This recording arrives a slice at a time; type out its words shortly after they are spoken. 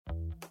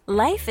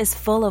Life is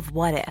full of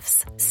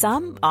what-ifs.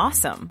 Some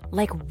awesome,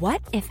 like what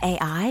if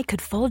AI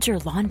could fold your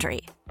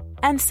laundry?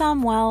 And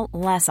some, well,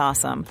 less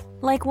awesome,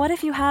 like what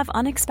if you have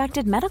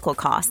unexpected medical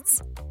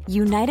costs?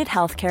 United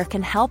Healthcare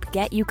can help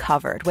get you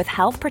covered with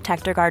Health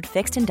Protector Guard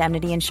fixed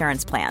indemnity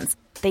insurance plans.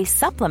 They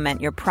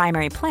supplement your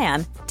primary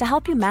plan to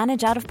help you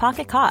manage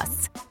out-of-pocket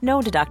costs.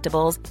 No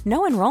deductibles,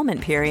 no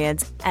enrollment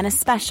periods, and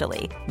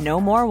especially no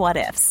more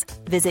what-ifs.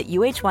 Visit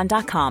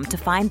uh1.com to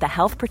find the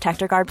Health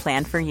Protector Guard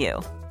plan for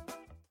you.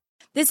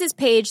 This is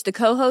Paige, the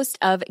co-host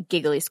of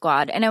Giggly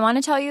Squad, and I want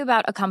to tell you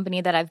about a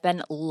company that I've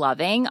been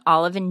loving,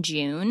 Olive &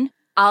 June.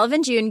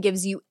 Olive & June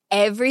gives you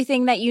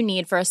everything that you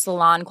need for a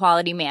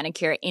salon-quality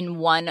manicure in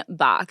one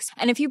box.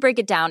 And if you break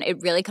it down, it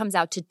really comes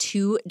out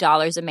to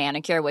 $2 a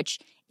manicure, which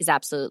is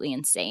absolutely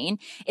insane.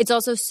 It's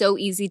also so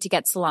easy to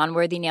get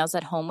salon-worthy nails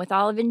at home with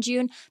Olive &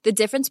 June. The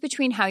difference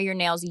between how your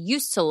nails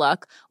used to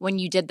look when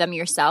you did them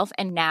yourself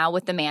and now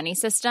with the Mani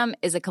system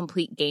is a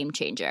complete game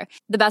changer.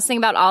 The best thing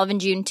about Olive &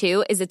 June,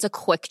 too, is it's a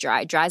quick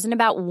dry. Dries in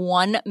about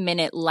 1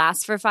 minute,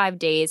 lasts for 5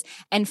 days,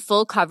 and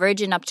full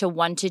coverage in up to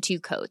 1 to 2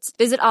 coats.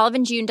 Visit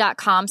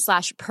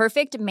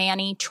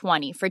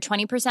oliveandjune.com/perfectmani20 for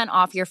 20%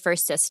 off your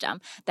first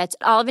system. That's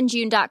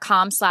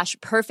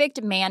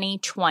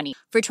oliveandjune.com/perfectmani20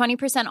 for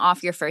 20%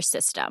 off your first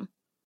system.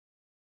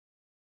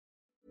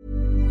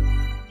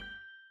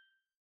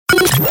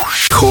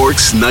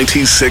 Cork's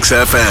 96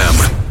 FM.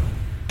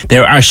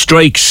 There are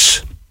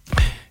strikes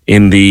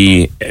in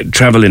the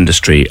travel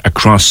industry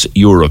across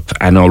Europe,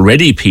 and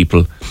already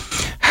people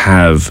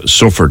have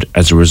suffered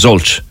as a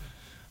result.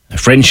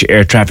 French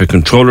air traffic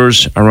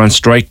controllers are on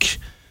strike.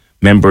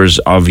 Members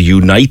of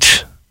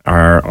Unite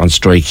are on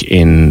strike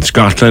in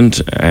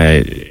Scotland.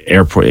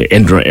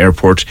 Edinburgh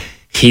Airport,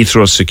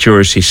 Heathrow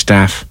security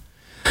staff.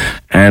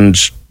 And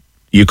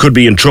you could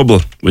be in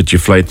trouble with your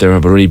flight. There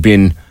have already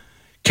been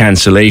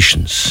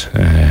cancellations.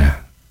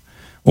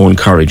 Owen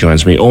Corrie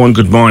joins me. Owen,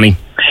 good morning.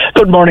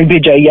 Good morning,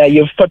 BJ. Yeah,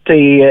 you've put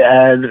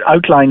the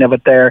outline of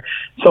it there.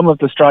 Some of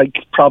the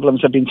strike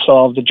problems have been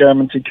solved. The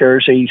German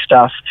security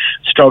staff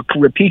struck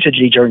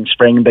repeatedly during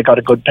spring. They got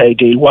a good pay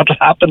deal. What will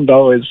happen,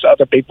 though, is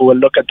other people will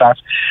look at that.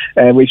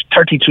 We've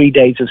 33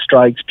 days of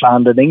strikes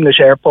planned at English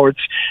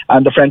airports,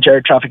 and the French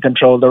air traffic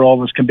controller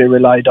always can be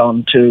relied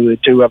on to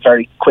do a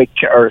very quick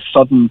or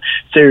sudden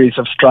series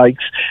of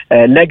strikes.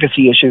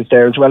 Legacy issues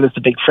there, as well as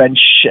the big French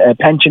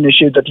pension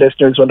issue that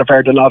listeners will have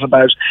heard a lot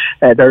about.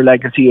 There are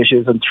legacy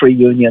issues and 3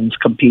 unions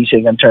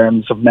competing in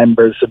terms of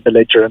members of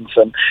belligerents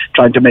and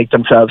trying to make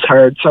themselves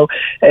heard. So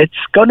it's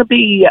going to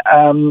be,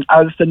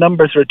 as the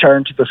numbers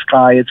return to the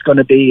sky, it's going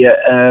to be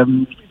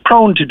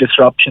prone to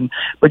disruption,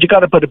 but you got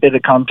to put a bit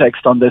of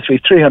context on this.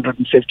 We've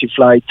 350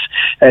 flights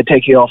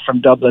taking off from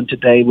Dublin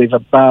today. We've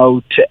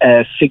about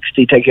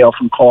 60 taking off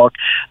from Cork,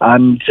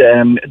 and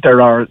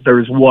there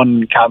is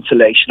one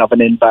cancellation of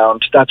an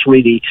inbound. That's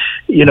really,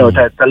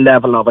 the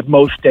level of it.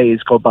 Most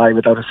days go by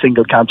without a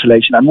single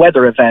cancellation, and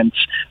weather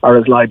events are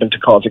as liable to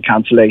cause a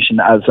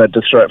cancellation as a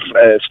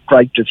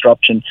strike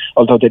disruption,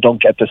 although they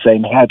don't get the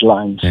same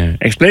headlines. Yeah.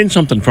 Explain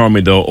something for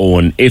me though,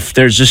 Owen. If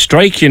there's a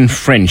strike in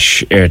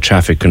French air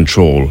traffic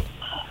control,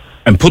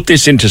 and put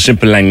this into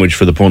simple language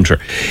for the punter,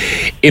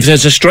 if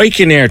there's a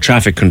strike in air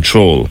traffic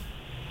control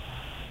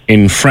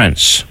in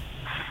France,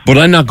 but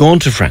I'm not going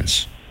to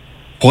France,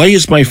 why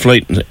is my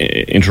flight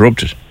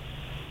interrupted?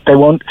 They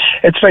won't.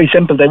 It's very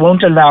simple. They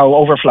won't allow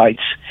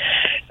overflights.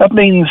 That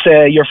means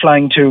you're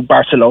flying to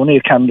Barcelona.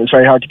 It's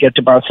very hard to get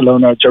to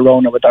Barcelona or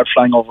Girona without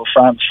flying over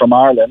France from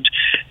Ireland.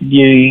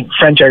 The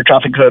French air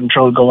traffic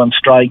control go on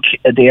strike.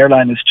 The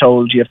airline is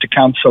told you have to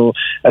cancel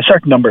a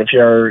certain number of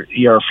your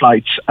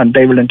flights, and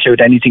they will include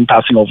anything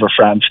passing over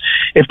France.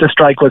 If the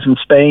strike was in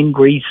Spain,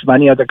 Greece,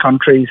 many other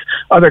countries,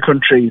 other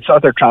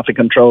traffic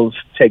controls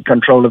take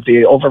control of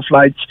the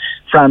overflights.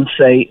 France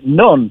say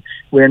none.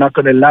 We're not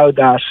going to allow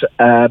that.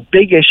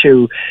 Big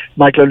issue.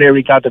 Michael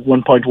O'Leary gathered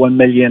 1.1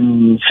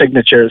 million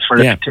signatures for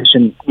a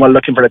petition while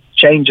looking for a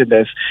change in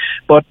this.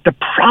 But the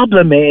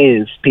problem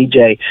is,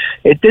 PJ,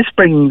 this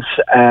brings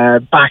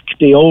back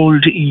the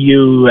old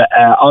EU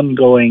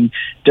ongoing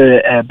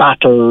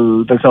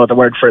battle, there's no other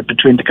word for it,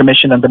 between the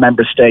Commission and the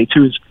Member States.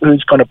 Who's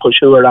going to push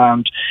who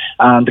around?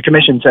 And the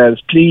Commission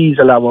says, please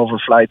allow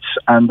overflights.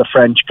 And the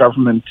French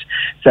government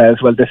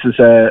says, well, this is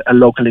a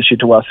local issue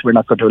to us. We're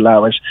not going to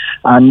allow it.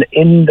 And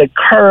in the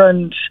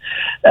current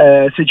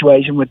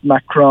situation with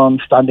Macron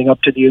standing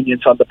up to the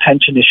unions on the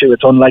pension issue,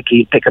 it's unlikely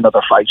he'd pick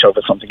another fight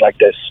over something like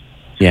this.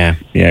 Yeah,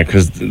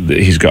 because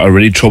he's got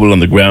already trouble on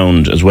the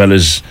ground as well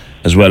as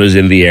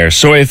in the air.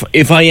 So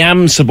if I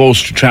am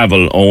supposed to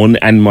travel, Owen,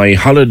 and my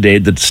holiday,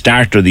 the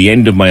start or the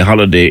end of my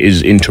holiday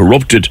is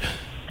interrupted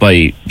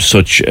by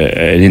such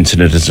an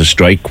incident as a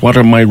strike, what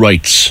are my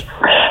rights?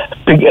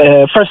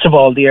 First of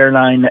all, the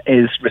airline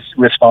is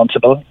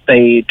responsible.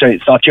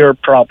 It's not your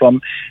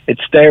problem.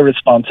 It's their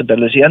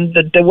responsibility. And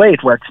the way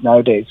it works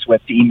nowadays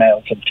with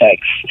emails and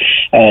texts,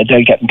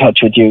 they'll get in touch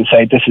with you,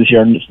 say, this is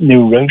your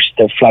new route,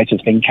 the flight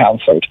has been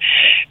cancelled.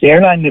 The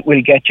airline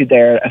will get you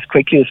there as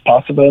quickly as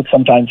possible.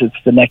 Sometimes it's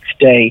the next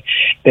day.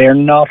 They're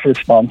not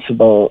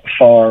responsible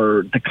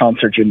for the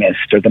concert you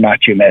missed or the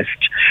match you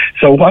missed.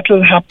 So what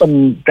will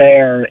happen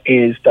there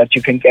is that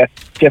you can get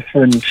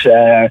different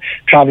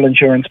travel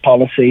insurance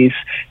policies.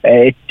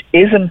 It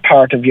isn't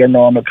part of your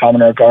normal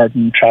common or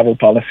garden travel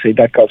policy.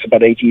 That costs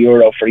about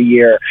 €80 for a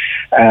year.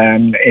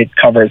 It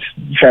covers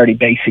fairly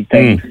basic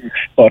things,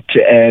 but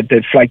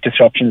the flight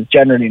disruption is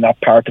generally not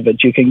part of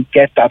it. You can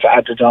get that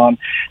added on.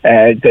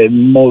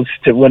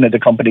 One of the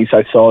companies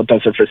I saw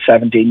does it for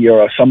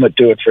 €17. Some would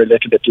do it for a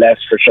little bit less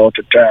for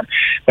shorter term,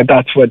 but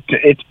that's what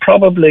it's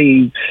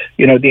probably.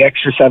 The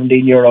extra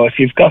 €17. If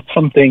you've got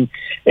something,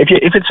 if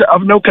it's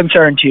of no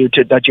concern to you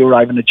that you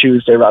arrive on a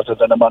Tuesday rather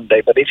than a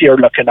Monday, but if you're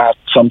looking at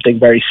something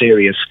very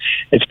serious,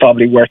 it's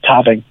probably worth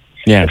having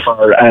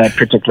for a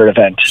particular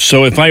event.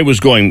 So if I was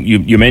going,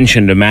 you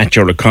mentioned a match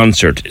or a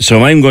concert. So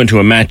if I'm going to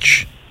a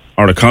match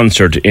or a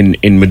concert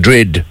in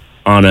Madrid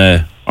on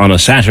a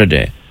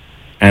Saturday,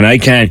 and I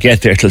can't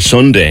get there till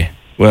Sunday,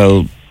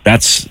 well,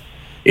 that's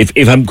if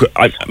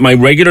my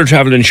regular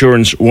travel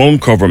insurance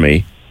won't cover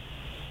me,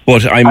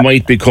 but I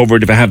might be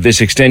covered if I have this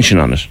extension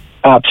on it.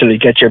 Absolutely,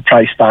 get your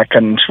price back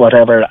and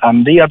whatever.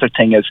 And the other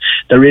thing is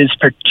there is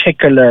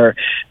particular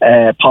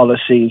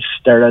policies.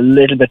 They're a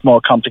little bit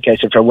more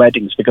complicated for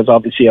weddings, because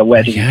obviously a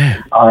wedding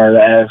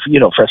or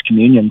first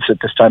communions at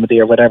this time of the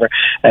year, whatever.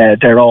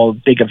 They're all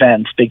big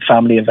events, big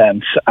family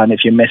events, and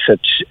if you miss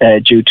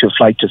it due to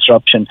flight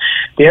disruption,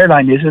 the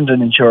airline isn't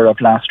an insurer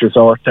of last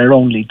resort. They're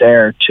only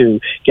there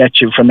to get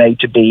you from A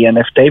to B, and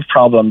if they've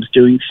problems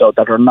doing so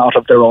that are not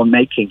of their own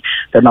making,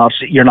 you're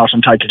not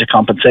entitled to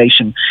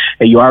compensation.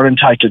 You are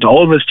entitled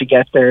always to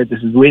get there.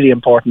 This is really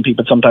important.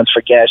 People sometimes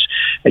forget.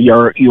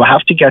 You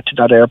have to get to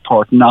that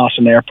airport, not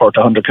an airport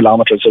 100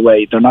 kilometres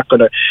away. They're not going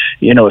to,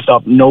 it's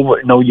not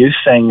no use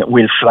saying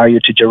we'll fly you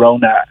to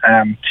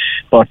Girona,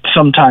 but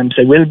sometimes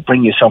they will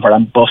bring you somewhere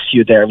and bus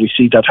you there. We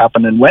see that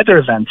happen in weather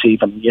events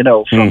even,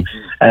 from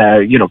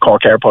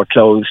Cork Airport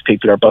closed,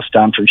 people are bussed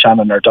down from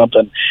Shannon or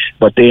Dublin,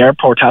 but the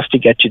airport has to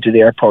get you to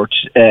the airport.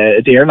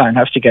 The airline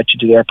has to get you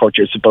to the airport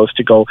you're supposed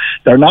to go.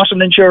 They're not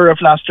an insurer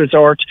of last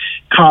resort.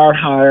 Car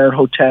hire,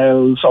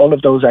 hotels, all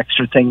of those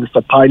extra things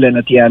that pile in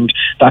at the end,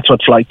 that's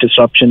what flight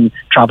disruption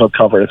travel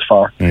cover is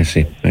for. I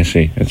see.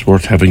 It's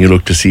worth having a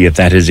look to see if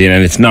that is in,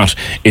 and it's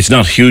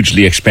not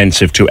hugely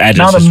expensive to add.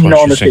 Not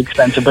enormously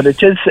expensive, but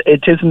it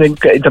isn't.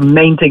 The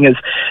main thing is,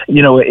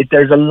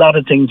 there's a lot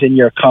of things in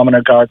your common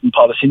or garden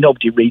policy.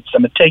 Nobody reads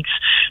them. It takes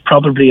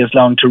probably as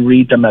long to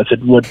read them as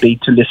it would be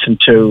to listen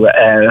to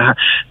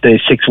the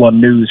 6-1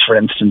 News, for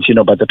instance.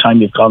 By the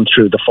time you've gone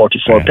through the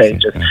 44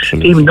 pages,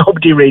 even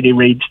nobody really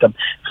reads them.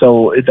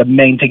 So the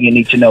main thing you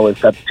need to know is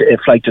that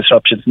flight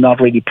disruption is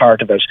not really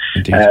part of it.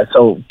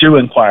 So do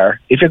inquire.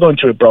 If you're going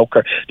to a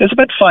broker, there's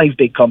about 5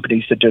 big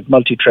companies that do it.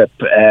 Multitrip,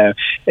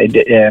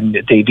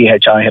 the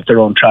VHI have their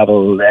own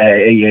travel,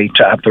 AA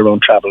have their own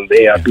travel,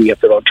 the ARB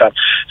have their own travel.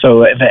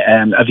 So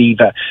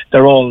Aviva,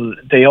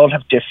 they all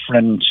have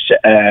different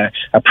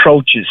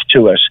approaches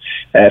to it.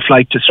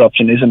 Flight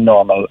disruption isn't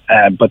normal,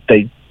 but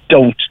they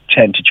don't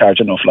tend to charge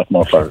an awful lot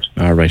more for it.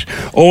 All right.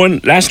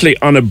 Owen, lastly,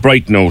 on a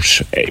bright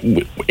note,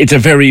 it's a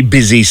very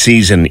busy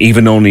season,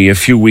 even only a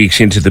few weeks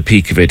into the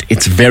peak of it.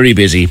 It's very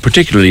busy,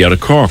 particularly out of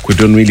Cork. We're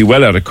doing really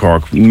well out of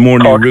Cork. More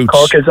new routes.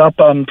 Cork is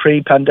up on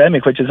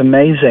pre-pandemic, which is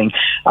amazing.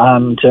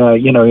 And,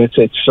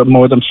 it's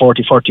more than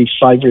 45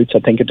 routes, I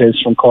think it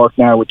is, from Cork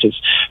now, which is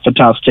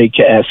fantastic.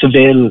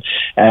 Seville,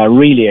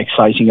 really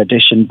exciting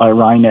addition by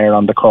Ryanair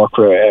on the Cork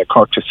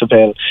to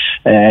Seville.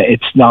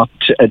 It's not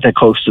the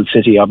coastal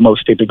city.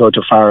 Most people go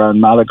to Faro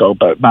and Malaga,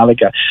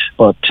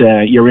 but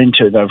you're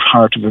into the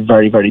heart of a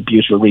very, very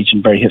beautiful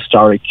region, very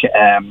historic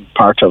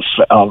part of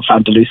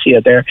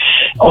Andalusia there.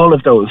 All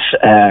of those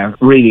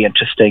really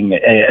interesting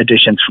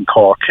additions from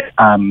Cork,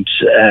 and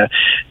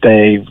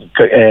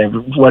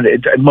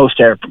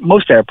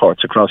most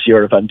airports across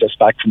Europe, and just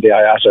back from the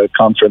IATA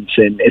conference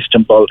in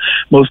Istanbul,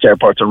 most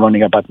airports are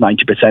running about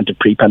 90% of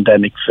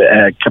pre-pandemic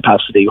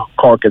capacity.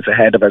 Cork is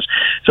ahead of it,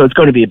 so it's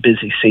going to be a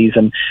busy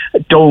season.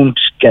 Don't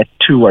get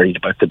too worried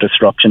about the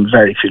disruption.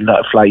 Very few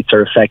flights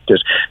are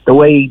affected. The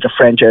way the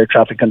French air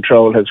traffic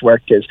control has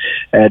worked is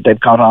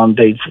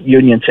the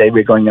unions say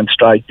we're going on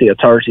strike. The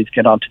authorities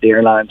get onto the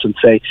airlines and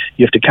say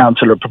you have to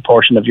cancel a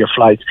proportion of your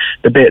flights.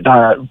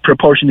 The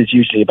proportion is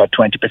usually about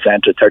 20%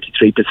 or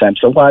 33%.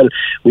 So while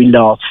we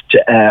lost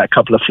a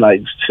couple of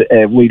flights,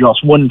 we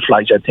lost one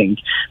flight, I think,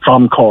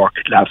 from Cork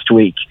last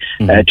week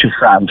to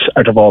France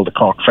out of all the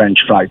Cork French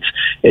flights.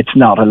 It's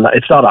not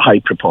a high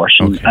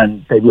proportion,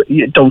 and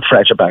don't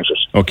fret about it.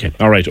 Okay,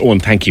 all right, Owen,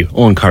 thank you.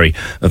 Owen Curry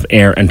of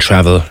Air and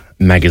Travel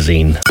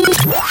Magazine.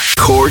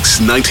 Cork's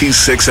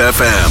 96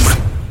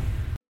 FM.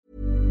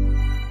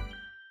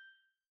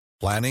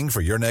 Planning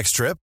for your next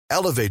trip?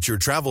 Elevate your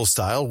travel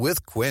style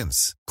with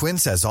Quince.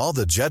 Quince has all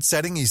the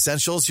jet-setting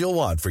essentials you'll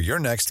want for your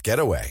next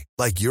getaway,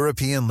 like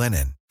European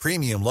linen,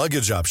 premium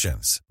luggage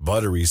options,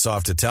 buttery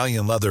soft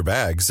Italian leather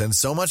bags, and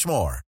so much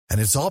more. And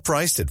it's all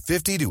priced at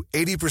 50 to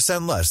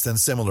 80% less than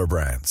similar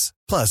brands.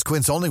 Plus,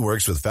 Quince only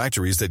works with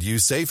factories that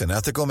use safe and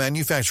ethical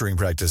manufacturing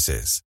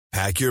practices.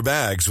 Pack your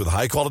bags with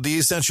high-quality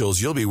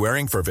essentials you'll be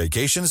wearing for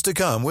vacations to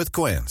come with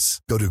Quince.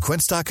 Go to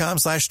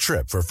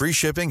quince.com/trip for free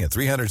shipping and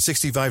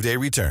 365-day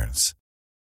returns.